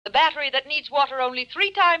The battery that needs water only 3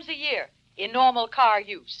 times a year in normal car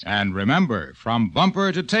use. And remember, from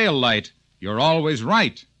bumper to tail light, you're always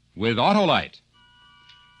right with Autolite.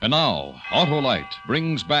 And now, Autolite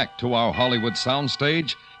brings back to our Hollywood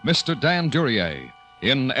soundstage Mr. Dan Duryea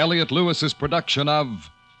in Elliot Lewis's production of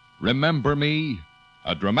Remember Me,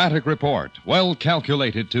 a dramatic report well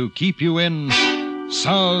calculated to keep you in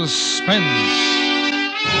suspense.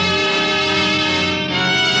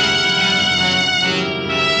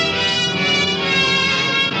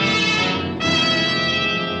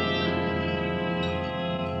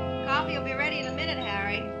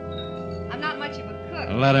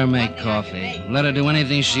 Let her make coffee. Let her do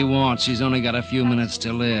anything she wants. She's only got a few minutes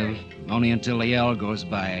to live. Only until the L goes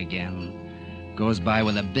by again. Goes by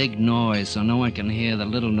with a big noise so no one can hear the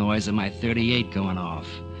little noise of my 38 going off.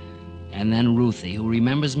 And then Ruthie, who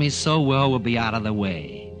remembers me so well, will be out of the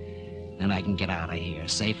way. Then I can get out of here,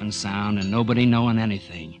 safe and sound, and nobody knowing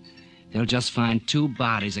anything. They'll just find 2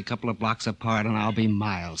 bodies a couple of blocks apart, and I'll be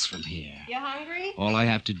miles from here. You hungry? All I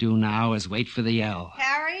have to do now is wait for the L.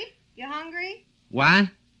 Harry, you hungry? What?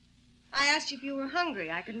 I asked you if you were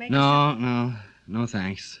hungry. I could make No,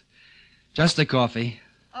 thanks. Just the coffee.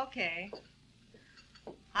 Okay.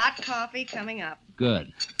 Hot coffee coming up.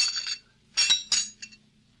 Good.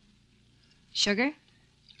 Sugar?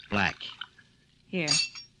 Black. Here. It's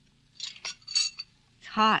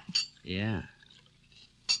hot. Yeah.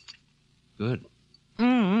 Good.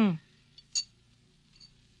 Mm-hmm.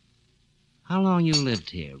 How long you lived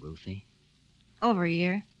here, Ruthie? Over a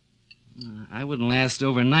year. I wouldn't last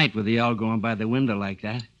overnight with the L going by the window like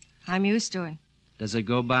that. I'm used to it. Does it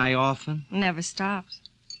go by often? Never stops.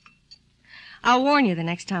 I'll warn you the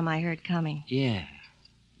next time I hear it coming. Yeah.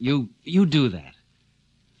 You do that.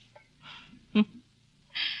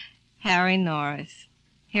 Harry Norris.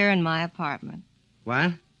 Here in my apartment.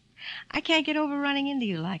 What? I can't get over running into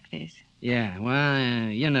you like this. Yeah, well,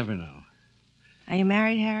 you never know. Are you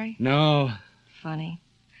married, Harry? No. Funny.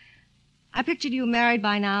 I pictured you married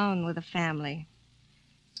by now and with a family.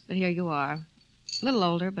 But here you are. A little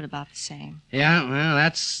older, but about the same. Yeah, well,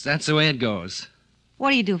 that's the way it goes.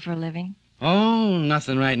 What do you do for a living? Oh,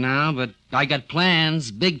 nothing right now, but I got plans,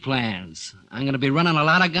 big plans. I'm going to be running a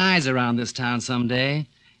lot of guys around this town someday,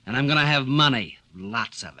 and I'm going to have money,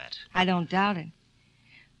 lots of it. I don't doubt it.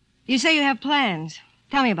 You say you have plans.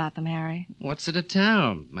 Tell me about them, Harry. What's it to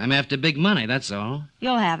tell? I'm after big money, that's all.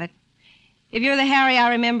 You'll have it. If you're the Harry I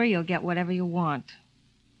remember, you'll get whatever you want.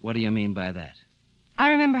 What do you mean by that? I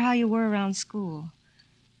remember how you were around school.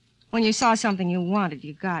 When you saw something you wanted,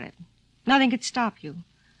 you got it. Nothing could stop you.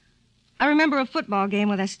 I remember a football game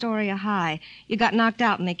with Astoria High. You got knocked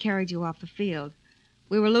out and they carried you off the field.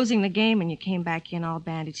 We were losing the game and you came back in all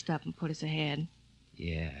bandaged up and put us ahead.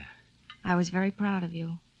 Yeah. I was very proud of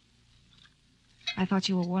you. I thought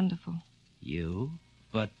you were wonderful. You?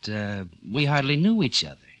 But we hardly knew each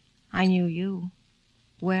other. I knew you.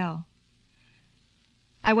 Well.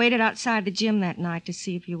 I waited outside the gym that night to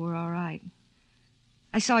see if you were all right.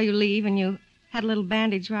 I saw you leave, and you had a little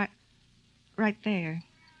bandage right there,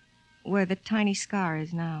 where the tiny scar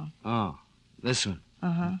is now. Oh, this one?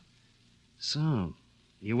 Uh-huh. So,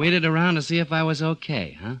 you waited around to see if I was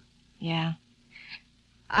okay, huh? Yeah.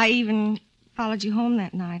 I even followed you home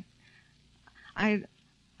that night. I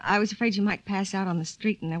was afraid you might pass out on the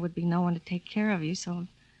street and there would be no one to take care of you, so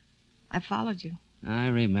I followed you. I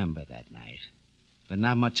remember that night, but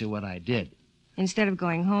not much of what I did. Instead of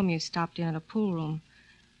going home, you stopped in at a pool room.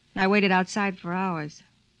 I waited outside for hours.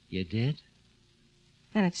 You did?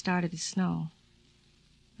 Then it started to snow,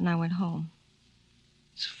 and I went home.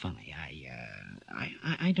 It's funny.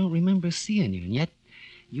 I don't remember seeing you, and yet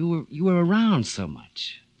you were around so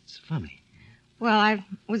much. It's funny. Well, I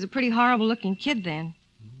was a pretty horrible-looking kid then.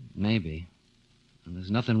 Maybe. And there's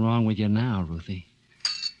nothing wrong with you now, Ruthie.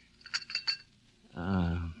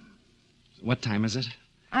 What time is it?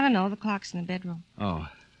 I don't know. The clock's in the bedroom. Oh.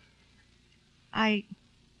 I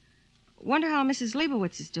wonder how Mrs.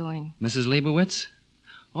 Leibowitz is doing. Mrs. Leibowitz?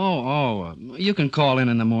 You can call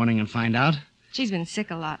in the morning and find out. She's been sick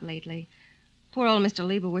a lot lately. Poor old Mr.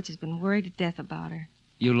 Leibowitz has been worried to death about her.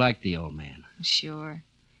 You like the old man? Sure.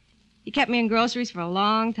 He kept me in groceries for a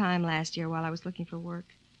long time last year while I was looking for work.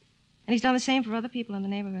 And he's done the same for other people in the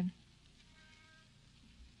neighborhood.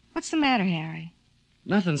 What's the matter, Harry?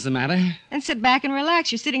 Nothing's the matter. Then sit back and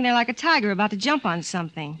relax. You're sitting there like a tiger about to jump on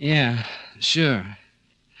something. Yeah, sure.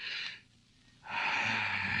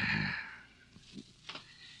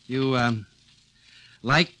 You,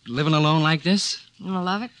 like living alone like this? I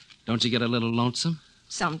love it. Don't you get a little lonesome?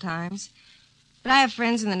 Sometimes. But I have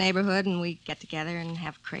friends in the neighborhood, and we get together and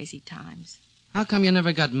have crazy times. How come you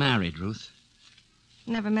never got married, Ruth?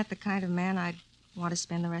 Never met the kind of man I'd want to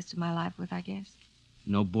spend the rest of my life with, I guess.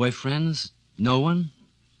 No boyfriends? No one?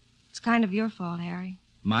 It's kind of your fault, Harry.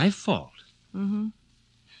 My fault? Mm-hmm.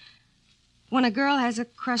 When a girl has a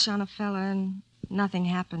crush on a fella and nothing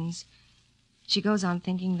happens, she goes on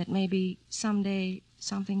thinking that maybe someday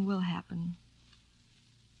something will happen.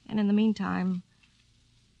 And in the meantime,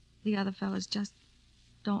 the other fellas just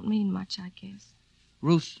don't mean much, I guess.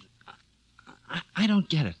 Ruth, I don't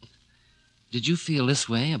get it. Did you feel this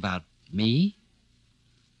way about me?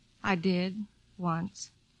 I did,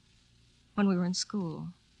 once, when we were in school.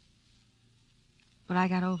 But I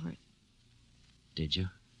got over it. Did you?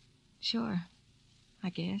 Sure, I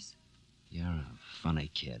guess. You're a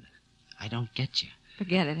funny kid. I don't get you.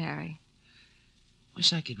 Forget it, Harry.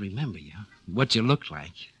 Wish I could remember you. What you looked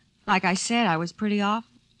like. Like I said, I was pretty off.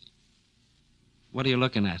 What are you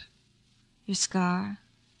looking at? Your scar.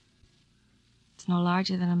 It's no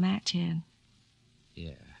larger than a match head.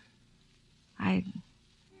 Yeah. I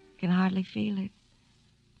can hardly feel it.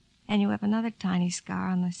 And you have another tiny scar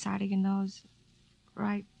on the side of your nose,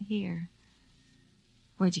 right here.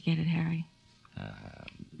 Where'd you get it, Harry?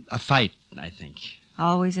 A fight, I think.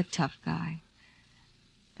 Always a tough guy.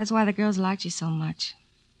 That's why the girls liked you so much.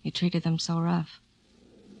 You treated them so rough.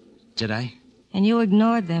 Did I? And you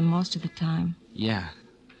ignored them most of the time. Yeah.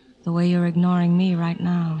 The way you're ignoring me right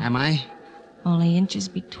now. Am I? Only inches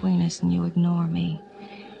between us and you ignore me.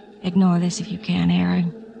 Ignore this if you can, Harry.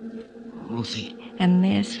 Ruthie. And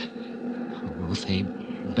this. Ruthie,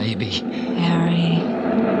 baby. Harry.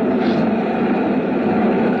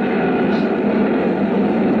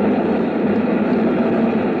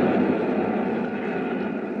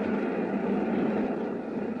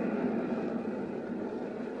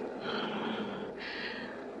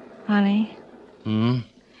 Honey. Hmm?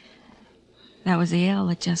 That was the L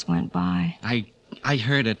that just went by. I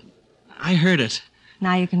heard it. I heard it.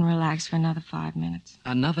 Now you can relax for another 5 minutes.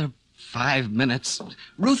 Another 5 minutes.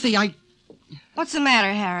 Ruthie, What's the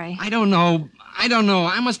matter, Harry? I don't know.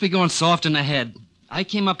 I must be going soft in the head. I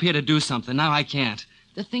came up here to do something. Now I can't.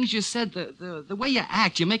 The things you said, the way you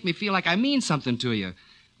act, you make me feel like I mean something to you.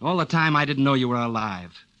 All the time I didn't know you were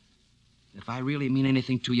alive. If I really mean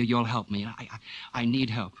anything to you, you'll help me. I need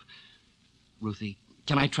help. Ruthie,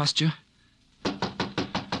 can I trust you?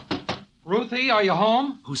 Ruthie, are you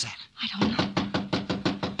home? Who's that? I don't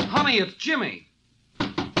know. Honey, it's Jimmy.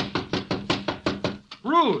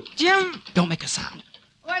 Ruth! Jim! Don't make a sound.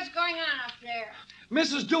 What's going on up there?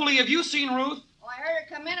 Mrs. Dooley, have you seen Ruth? Oh, I heard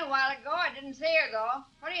her come in a while ago. I didn't see her, though.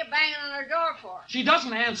 What are you banging on her door for? She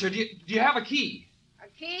doesn't answer. Do you have a key? A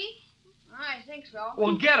key? Oh, I think so.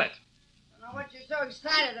 Well, get it. I don't know what you're so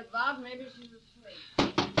excited about. Maybe she's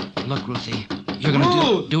asleep. Look, Ruthie, you're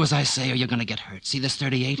gonna do as I say or you're gonna get hurt. See this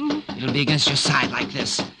 38? Mm-hmm. It'll be against your side like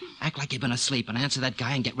this. Act like you've been asleep and answer that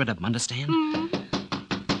guy and get rid of him, understand?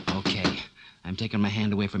 Mm-hmm. Okay. I'm taking my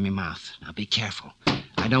hand away from your mouth. Now be careful.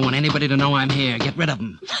 I don't want anybody to know I'm here. Get rid of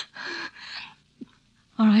him.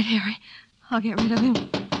 All right, Harry. I'll get rid of him.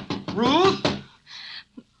 Ruth?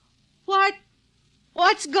 What?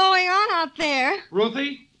 What's going on out there?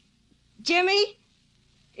 Ruthie? Jimmy?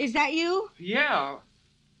 Is that you? Yeah.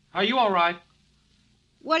 Are you all right?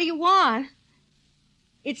 What do you want?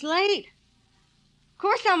 It's late. Of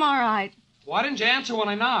course I'm all right. Why didn't you answer when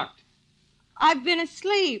I knocked? I've been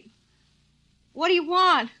asleep. What do you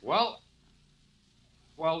want? Well,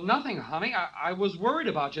 nothing, honey. I was worried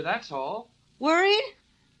about you, that's all. Worried?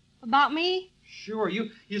 About me? Sure.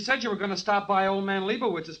 You said you were going to stop by old man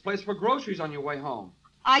Leibowitz's place for groceries on your way home.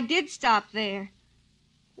 I did stop there.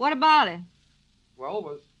 What about it?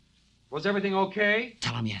 Well, was everything okay?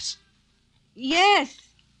 Tell him yes. Yes.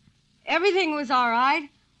 Everything was all right.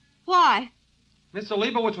 Why? Mr.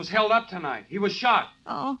 Leibowitz was held up tonight. He was shot.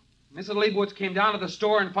 Oh. Mrs. Leibowitz came down to the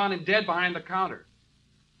store and found him dead behind the counter.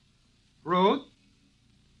 Ruth?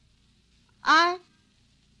 I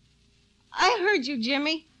heard you,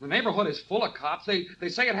 Jimmy. The neighborhood is full of cops. They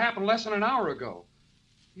say it happened less than an hour ago.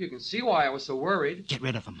 You can see why I was so worried. Get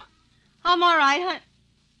rid of him. I'm all right, huh?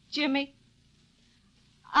 Jimmy.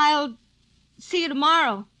 I'll see you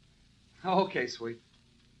tomorrow. Okay, sweet.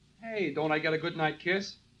 Hey, don't I get a good night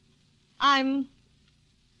kiss? I'm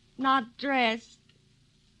not dressed.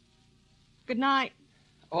 Good night.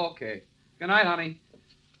 Okay. Good night, honey.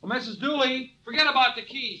 Well, Mrs. Dooley, forget about the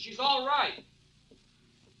key. She's all right.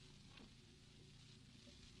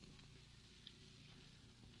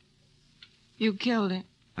 You killed him.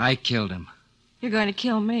 I killed him. You're going to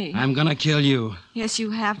kill me. I'm gonna kill you. Yes,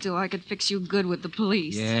 you have to, or I could fix you good with the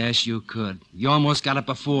police. Yes, you could. You almost got it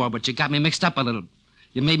before, but you got me mixed up a little.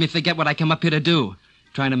 You made me forget what I came up here to do.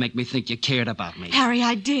 Trying to make me think you cared about me. Harry,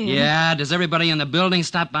 I did. Yeah? Does everybody in the building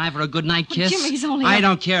stop by for a goodnight kiss? Jimmy's only... I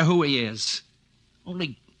don't care who he is.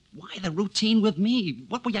 Only, why the routine with me?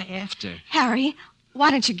 What were you after? Harry,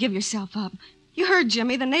 why don't you give yourself up? You heard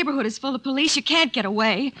Jimmy. The neighborhood is full of police. You can't get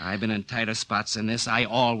away. I've been in tighter spots than this. I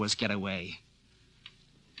always get away.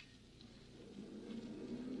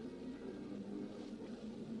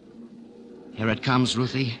 Here it comes,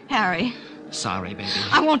 Ruthie. Harry. Sorry, baby.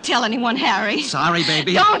 I won't tell anyone, Harry. Sorry,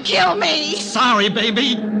 baby. Don't kill me. Sorry,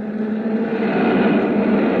 baby.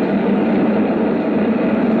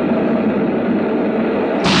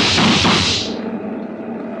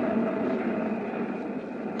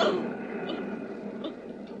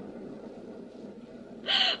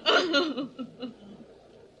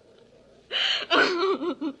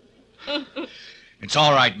 It's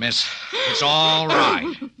all right, miss. It's all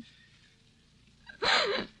right.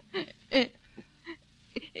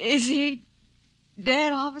 Is he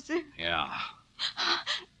dead, officer? Yeah.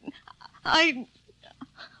 I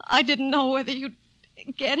didn't know whether you'd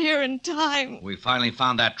get here in time. We finally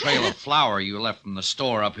found that trail of flour you left from the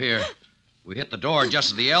store up here. We hit the door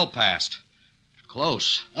just as the L passed.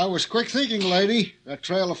 Close. That was quick thinking, lady. That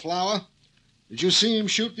trail of flour. Did you see him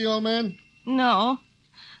shoot the old man? No.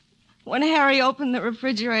 When Harry opened the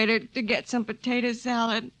refrigerator to get some potato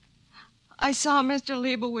salad, I saw Mr.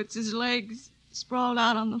 Leibowitz's legs sprawled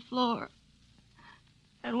out on the floor.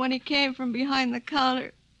 And when he came from behind the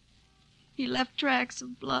counter, he left tracks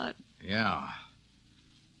of blood. Yeah.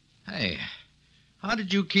 Hey, how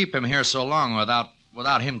did you keep him here so long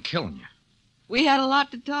without him killing you? We had a lot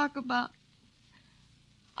to talk about.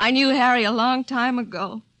 I knew Harry a long time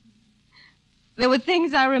ago. There were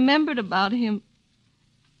things I remembered about him.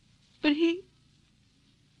 But he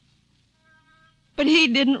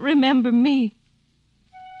didn't remember me.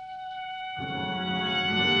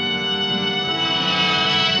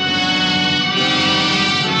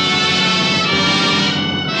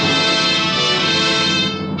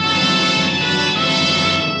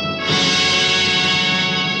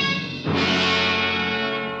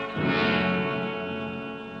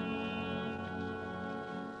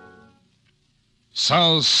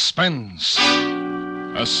 Suspense.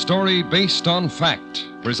 A story based on fact,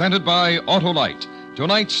 presented by Autolite.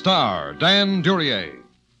 Tonight's star, Dan Duryea.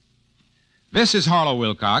 This is Harlow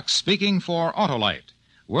Wilcox speaking for Autolite,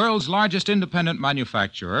 world's largest independent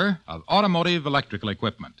manufacturer of automotive electrical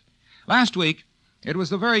equipment. Last week, it was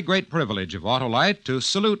the very great privilege of Autolite to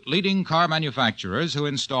salute leading car manufacturers who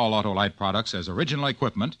install Autolite products as original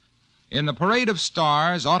equipment in the Parade of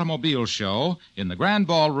Stars automobile show in the grand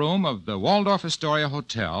ballroom of the Waldorf Astoria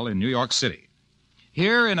Hotel in New York City.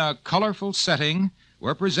 Here, in a colorful setting,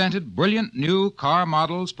 were presented brilliant new car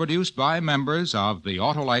models produced by members of the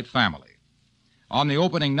Autolite family. On the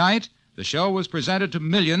opening night, the show was presented to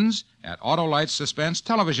millions at Autolite's Suspense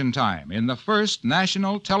television time in the first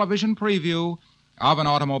national television preview of an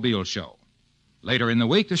automobile show. Later in the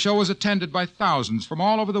week, the show was attended by thousands from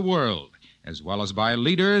all over the world, as well as by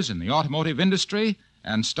leaders in the automotive industry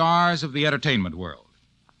and stars of the entertainment world.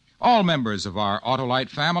 All members of our Autolite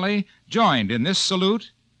family joined in this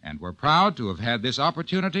salute and were proud to have had this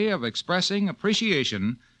opportunity of expressing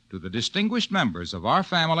appreciation to the distinguished members of our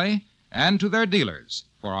family and to their dealers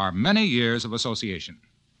for our many years of association.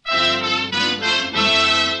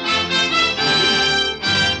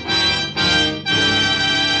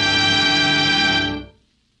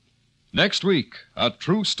 Next week, a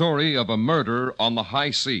true story of a murder on the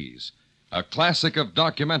high seas, a classic of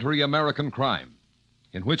documentary American crime,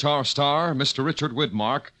 in which our star, Mr. Richard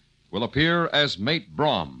Widmark, will appear as Mate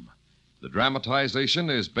Brom. The dramatization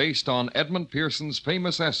is based on Edmund Pearson's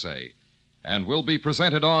famous essay and will be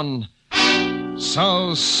presented on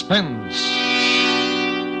Suspense.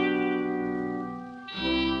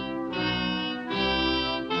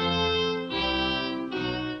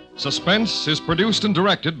 Suspense is produced and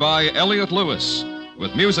directed by Elliott Lewis,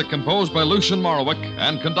 with music composed by Lucian Morowick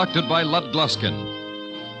and conducted by Lud Gluskin.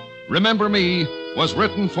 Remember Me was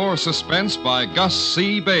written for Suspense by Gus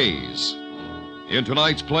C. Bays. In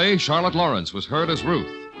tonight's play, Charlotte Lawrence was heard as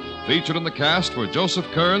Ruth. Featured in the cast were Joseph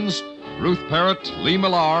Kearns, Ruth Parrott, Lee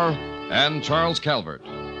Millar, and Charles Calvert.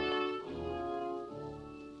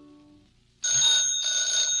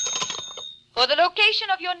 For the location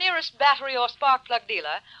of your nearest battery or spark plug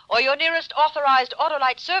dealer or your nearest authorized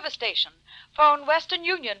Autolite service station, phone Western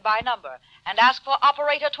Union by number and ask for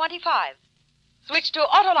Operator 25. Switch to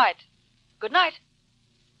Autolite. Good night.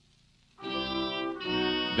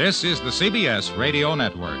 This is the CBS Radio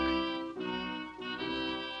Network.